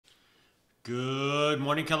Good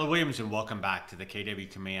morning, Keller Williams, and welcome back to the KW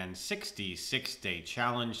Command 66-Day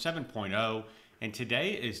Challenge 7.0. And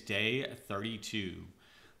today is day 32.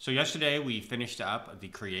 So yesterday we finished up the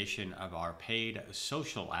creation of our paid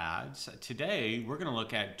social ads. Today we're going to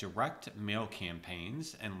look at direct mail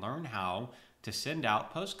campaigns and learn how to send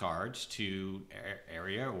out postcards to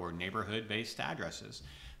area or neighborhood-based addresses.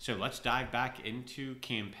 So let's dive back into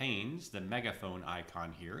campaigns, the megaphone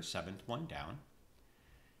icon here, seventh one down.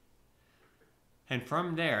 And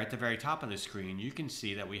from there, at the very top of the screen, you can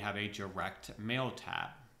see that we have a direct mail tab.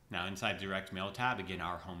 Now inside the direct mail tab, again,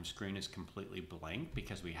 our home screen is completely blank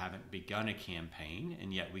because we haven't begun a campaign,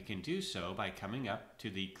 and yet we can do so by coming up to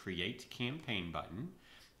the Create Campaign button.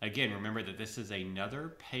 Again, remember that this is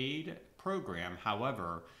another paid program.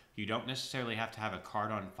 However, you don't necessarily have to have a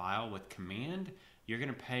card on file with Command. You're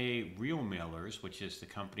going to pay RealMailers, which is the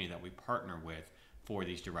company that we partner with for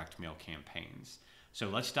these direct mail campaigns. So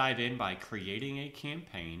let's dive in by creating a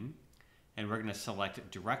campaign, and we're going to select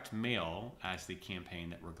direct mail as the campaign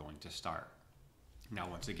that we're going to start. Now,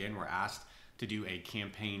 once again, we're asked to do a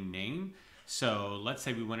campaign name. So let's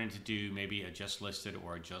say we wanted to do maybe a just listed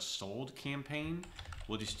or a just sold campaign.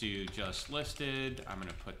 We'll just do just listed. I'm going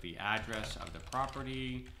to put the address of the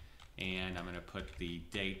property, and I'm going to put the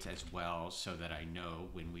date as well so that I know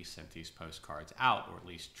when we sent these postcards out, or at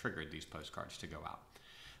least triggered these postcards to go out.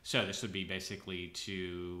 So this would be basically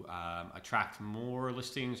to attract more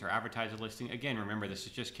listings or advertise a listing. Again, remember, this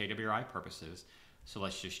is just KWI purposes. So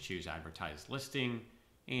let's just choose advertise listing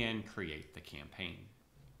and create the campaign.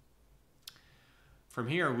 From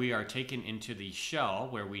here, we are taken into the shell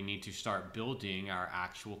where we need to start building our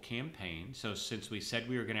actual campaign. So since we said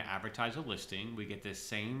we were going to advertise a listing, we get this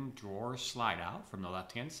same drawer slide out from the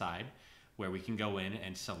left-hand side where we can go in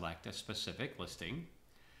and select a specific listing.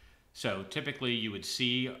 So typically you would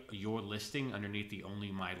see your listing underneath the Only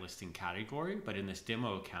My Listing category, but in this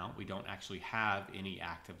demo account, we don't actually have any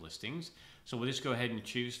active listings. So we'll just go ahead and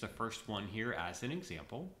choose the first one here as an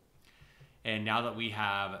example. And now that we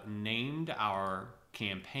have named our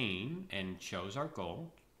campaign and chose our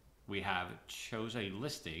goal, we have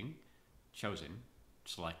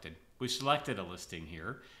selected. We selected a listing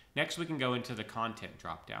here. Next, we can go into the content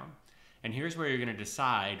dropdown. And here's where you're going to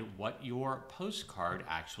decide what your postcard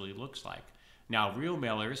actually looks like. Now,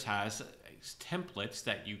 RealMailers has templates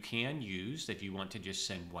that you can use if you want to just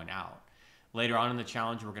send one out. Later on in the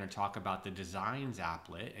challenge, we're going to talk about the designs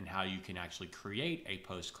applet and how you can actually create a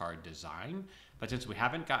postcard design. But since we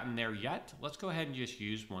haven't gotten there yet, let's go ahead and just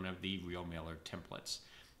use one of the RealMailer templates.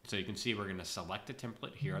 So you can see we're going to select a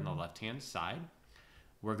template here on the left-hand side.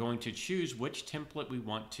 We're going to choose which template we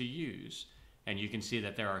want to use. And you can see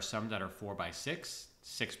that there are some that are 4x6,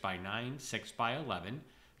 6x9, 6x11.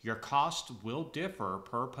 Your cost will differ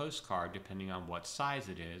per postcard depending on what size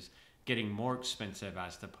it is, getting more expensive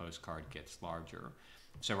as the postcard gets larger.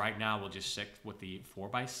 So right now we'll just stick with the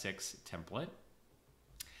 4x6 template.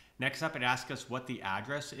 Next up, it asks us what the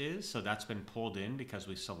address is. So that's been pulled in because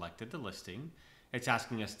we selected the listing. It's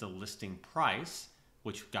asking us the listing price,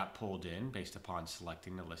 which got pulled in based upon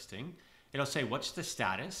selecting the listing. It'll say, what's the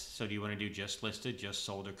status? So do you want to do just listed, just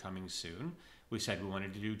sold, or coming soon? We said we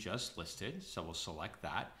wanted to do just listed, so we'll select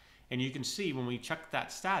that. And you can see when we check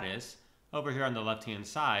that status, over here on the left-hand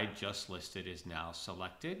side, just listed is now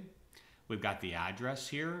selected. We've got the address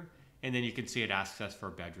here, and then you can see it asks us for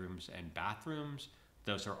bedrooms and bathrooms.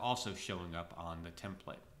 Those are also showing up on the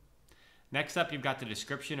template. Next up, you've got the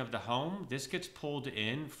description of the home. This gets pulled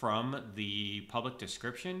in from the public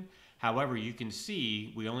description. However, you can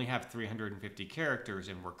see we only have 350 characters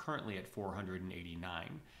and we're currently at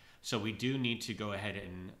 489. So we do need to go ahead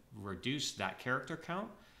and reduce that character count.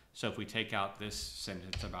 So if we take out this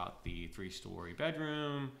sentence about the 3-story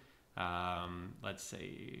bedroom, let's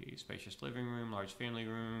say spacious living room, large family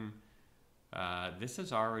room, this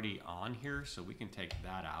is already on here, so we can take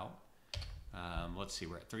that out. Let's see,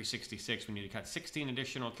 we're at 366. We need to cut 16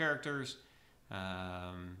 additional characters.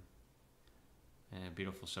 And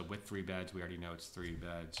beautiful. So with 3 beds, we already know it's 3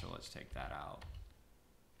 beds. So let's take that out.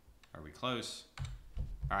 Are we close?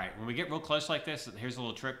 All right. When we get real close like this, here's a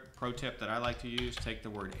little trick, pro tip that I like to use. Take the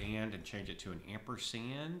word and change it to an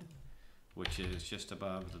ampersand, which is just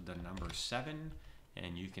above the number 7.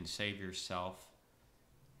 And you can save yourself.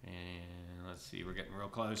 And let's see, we're getting real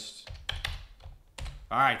close.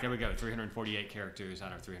 All right, there we go. 348 characters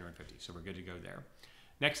out of 350. So we're good to go there.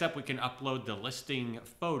 Next up, we can upload the listing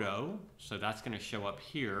photo. So that's going to show up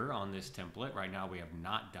here on this template. Right now, we have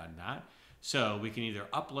not done that. So we can either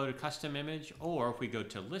upload a custom image, or if we go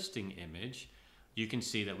to listing image, you can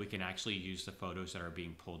see that we can actually use the photos that are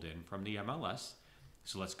being pulled in from the MLS.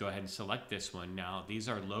 So let's go ahead and select this one. Now, these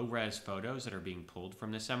are low-res photos that are being pulled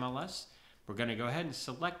from this MLS. We're going to go ahead and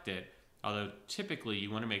select it, although typically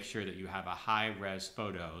you want to make sure that you have a high-res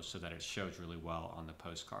photo so that it shows really well on the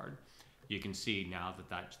postcard. You can see now that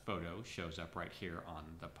that photo shows up right here on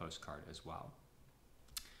the postcard as well.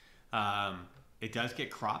 It does get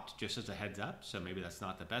cropped, just as a heads up, so maybe that's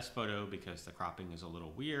not the best photo because the cropping is a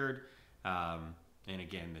little weird. And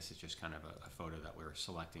again, this is just kind of a photo that we're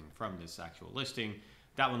selecting from this actual listing.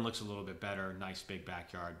 That one looks a little bit better, nice big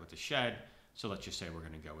backyard with a shed, so let's just say we're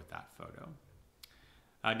going to go with that photo.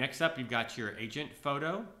 Next up, you've got your agent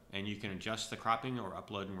photo, and you can adjust the cropping or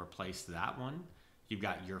upload and replace that one. You've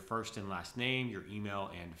got your first and last name, your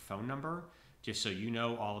email and phone number, just so you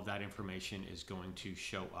know all of that information is going to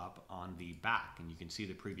show up on the back. And you can see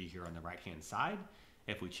the preview here on the right-hand side.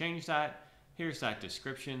 If we change that, here's that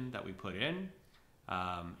description that we put in.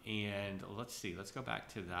 And let's see, let's go back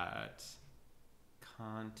to that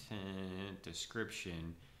content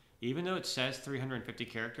description. Even though it says 350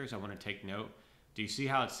 characters, I want to take note. Do you see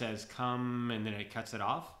how it says come and then it cuts it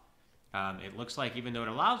off? It looks like even though it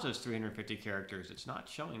allows us 350 characters, it's not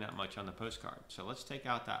showing that much on the postcard. So let's take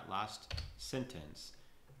out that last sentence.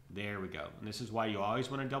 There we go. And this is why you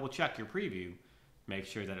always want to double check your preview. Make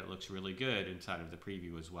sure that it looks really good inside of the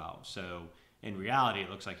preview as well. So in reality, it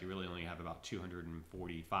looks like you really only have about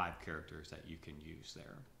 245 characters that you can use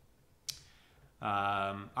there.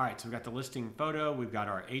 All right, so we've got the listing photo. We've got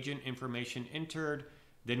our agent information entered.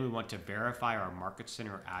 Then we want to verify our market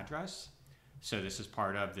center address. So this is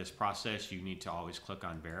part of this process. You need to always click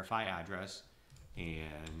on verify address,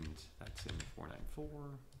 and that's in 494.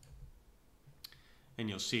 And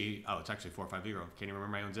you'll see, oh, it's actually 450. Can't even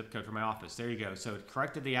remember my own zip code for my office. There you go. So it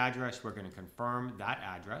corrected the address. We're going to confirm that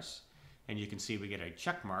address. And you can see we get a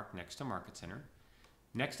check mark next to Market Center.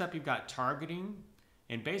 Next up, you've got targeting.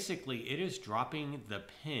 And basically, it is dropping the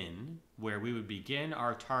pin where we would begin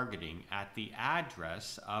our targeting at the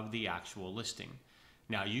address of the actual listing.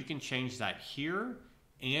 Now, you can change that here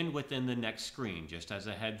and within the next screen, just as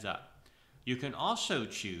a heads up. You can also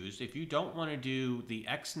choose, if you don't want to do the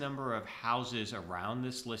X number of houses around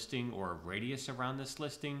this listing or a radius around this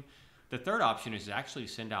listing, the third option is to actually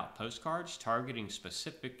send out postcards targeting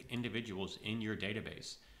specific individuals in your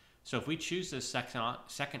database. So if we choose this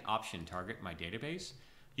second option, target my database,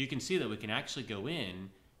 you can see that we can actually go in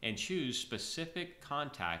and choose specific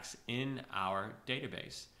contacts in our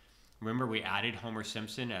database. Remember, we added Homer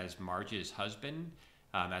Simpson as Marge's husband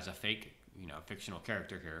as a fake, fictional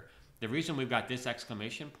character here. The reason we've got this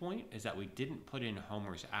exclamation point is that we didn't put in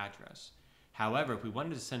Homer's address. However, if we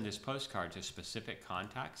wanted to send this postcard to specific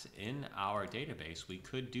contacts in our database, we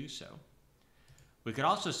could do so. We could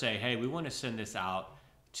also say, hey, we want to send this out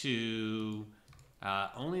to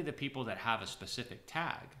only the people that have a specific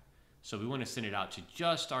tag. So we want to send it out to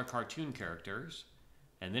just our cartoon characters,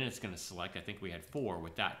 and then it's going to select, I think we had 4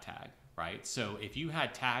 with that tag, right? So if you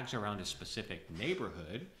had tags around a specific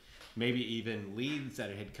neighborhood, maybe even leads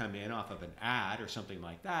that had come in off of an ad or something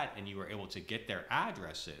like that, and you were able to get their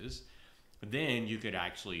addresses, then you could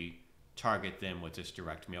actually target them with this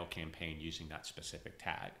direct mail campaign using that specific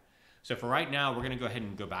tag. So for right now, we're going to go ahead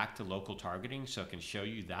and go back to local targeting so it can show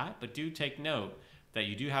you that. But do take note that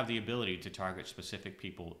you do have the ability to target specific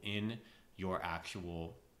people in your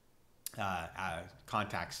actual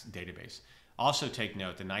contacts database. Also take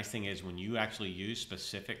note, the nice thing is when you actually use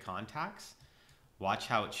specific contacts, watch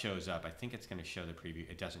how it shows up. I think it's going to show the preview.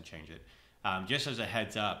 It doesn't change it. Just as a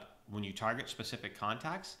heads up, when you target specific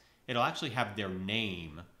contacts, it'll actually have their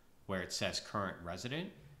name where it says current resident.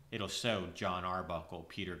 It'll show John Arbuckle,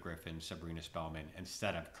 Peter Griffin, Sabrina Spellman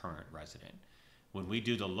instead of current resident. When we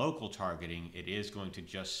do the local targeting, it is going to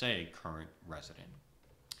just say current resident.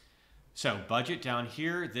 So budget down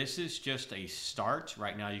here, this is just a start.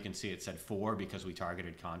 Right now you can see it said 4 because we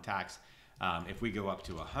targeted contacts. If we go up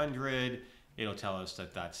to 100, it'll tell us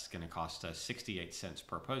that that's going to cost us 68 cents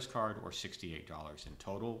per postcard or $68 in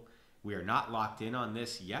total. We are not locked in on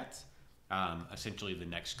this yet. Essentially, the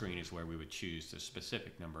next screen is where we would choose the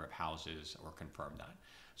specific number of houses or confirm that.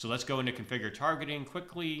 So let's go into configure targeting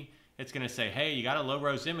quickly. It's going to say, hey, you got a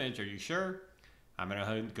low-res image. Are you sure? I'm going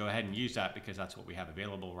to go ahead and use that because that's what we have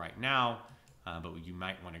available right now. But you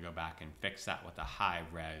might want to go back and fix that with a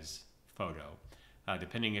high-res photo.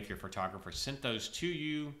 Depending if your photographer sent those to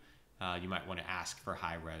you, you might want to ask for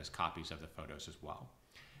high-res copies of the photos as well.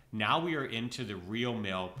 Now we are into the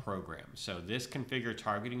RealMail program. So this configure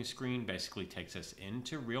targeting screen basically takes us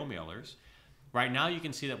into RealMailers. Right now you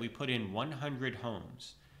can see that we put in 100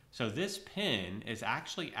 homes. So this pin is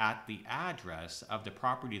actually at the address of the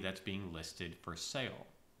property that's being listed for sale.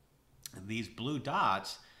 These blue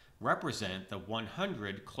dots represent the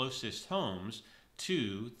 100 closest homes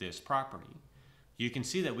to this property. You can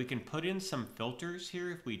see that we can put in some filters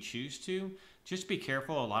here if we choose to. Just be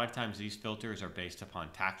careful, a lot of times these filters are based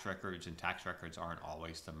upon tax records, and tax records aren't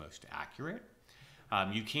always the most accurate.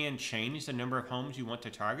 You can change the number of homes you want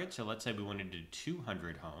to target. So let's say we wanted to do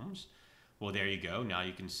 200 homes. Well, there you go. Now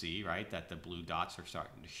you can see, right, that the blue dots are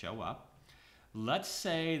starting to show up. Let's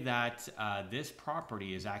say that this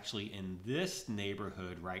property is actually in this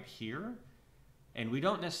neighborhood right here, and we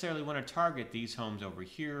don't necessarily want to target these homes over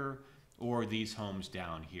here or these homes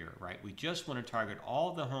down here, right? We just want to target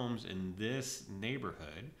all the homes in this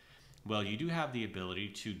neighborhood. Well, you do have the ability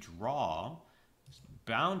to draw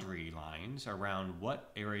boundary lines around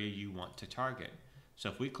what area you want to target. So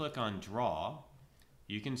if we click on draw,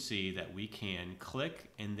 you can see that we can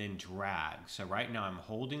click and then drag. So right now I'm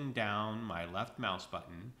holding down my left mouse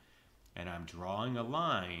button and I'm drawing a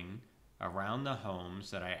line around the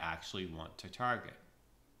homes that I actually want to target.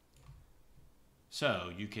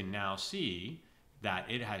 So you can now see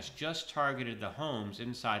that it has just targeted the homes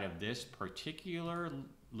inside of this particular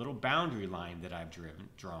little boundary line that I've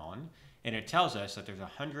drawn, and it tells us that there's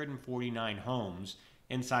 149 homes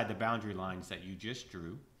inside the boundary lines that you just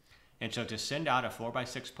drew. And so to send out a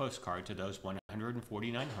 4x6 postcard to those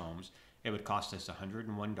 149 homes, it would cost us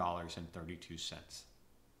 $101.32.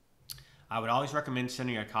 I would always recommend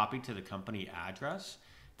sending a copy to the company address.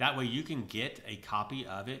 That way you can get a copy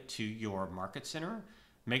of it to your market center.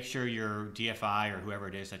 Make sure your DFI or whoever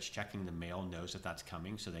it is that's checking the mail knows that that's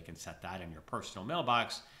coming, so they can set that in your personal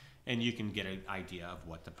mailbox and you can get an idea of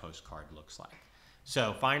what the postcard looks like.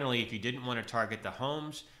 So finally, if you didn't want to target the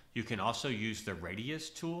homes, you can also use the radius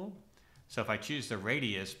tool. So if I choose the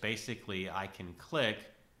radius, basically I can click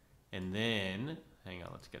and then, hang on,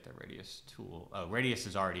 let's get the radius tool. Oh, radius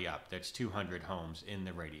is already up. That's 200 homes in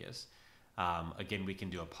the radius. Again, we can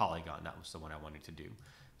do a polygon. That was the one I wanted to do.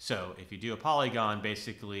 So if you do a polygon,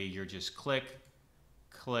 basically you're just click,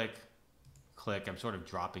 click, click. I'm sort of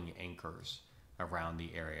dropping anchors around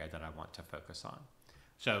the area that I want to focus on.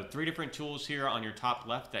 So 3 different tools here on your top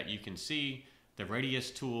left that you can see. The radius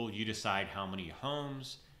tool, you decide how many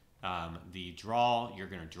homes. The draw, you're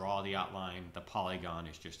going to draw the outline. The polygon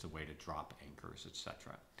is just a way to drop anchors,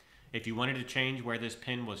 etc. If you wanted to change where this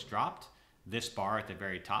pin was dropped, this bar at the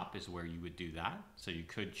very top is where you would do that. So you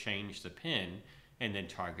could change the pin and then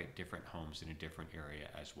target different homes in a different area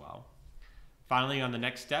as well. Finally, on the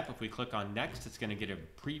next step, if we click on next, it's going to get a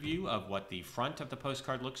preview of what the front of the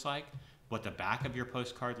postcard looks like, what the back of your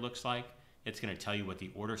postcard looks like. It's going to tell you what the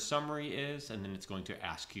order summary is, and then it's going to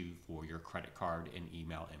ask you for your credit card and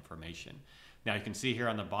email information. Now you can see here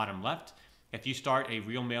on the bottom left, if you start a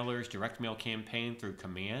RealMailers direct mail campaign through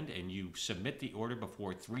command and you submit the order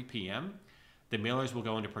before 3 p.m., the mailers will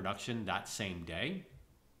go into production that same day.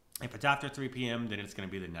 If it's after 3 p.m., then it's going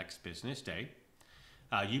to be the next business day.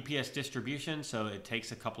 UPS distribution, so it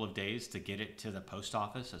takes a couple of days to get it to the post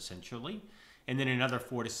office, essentially. And then another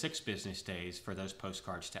 4 to 6 business days for those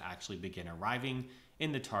postcards to actually begin arriving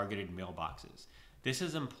in the targeted mailboxes. This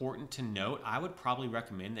is important to note. I would probably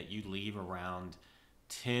recommend that you leave around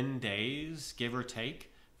 10 days, give or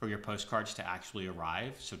take, for your postcards to actually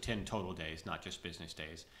arrive. So 10 total days, not just business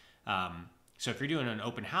days. So if you're doing an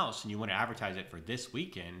open house and you want to advertise it for this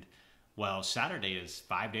weekend, well, Saturday is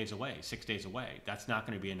 5 days away, 6 days away. That's not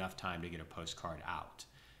going to be enough time to get a postcard out.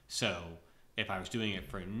 So if I was doing it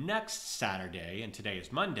for next Saturday and today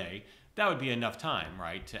is Monday, that would be enough time,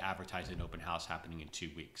 right, to advertise an open house happening in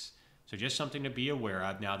 2 weeks. So just something to be aware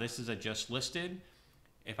of. Now, this is a just listed.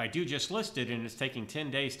 If I do just listed and it's taking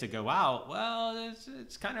 10 days to go out, well,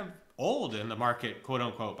 it's kind of old in the market, quote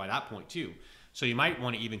unquote, by that point too. So you might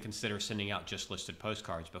want to even consider sending out just listed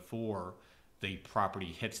postcards before the property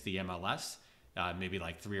hits the MLS, maybe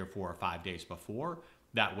like 3 or 4 or 5 days before.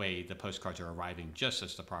 That way the postcards are arriving just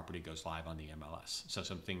as the property goes live on the MLS. So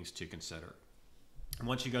some things to consider. And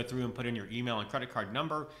once you go through and put in your email and credit card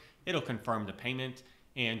number, it'll confirm the payment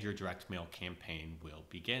and your direct mail campaign will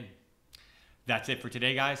begin. That's it for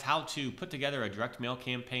today, guys. How to put together a direct mail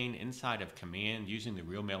campaign inside of Command using the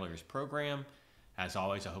RealMailers program. As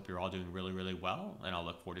always, I hope you're all doing really, really well, and I'll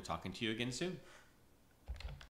look forward to talking to you again soon.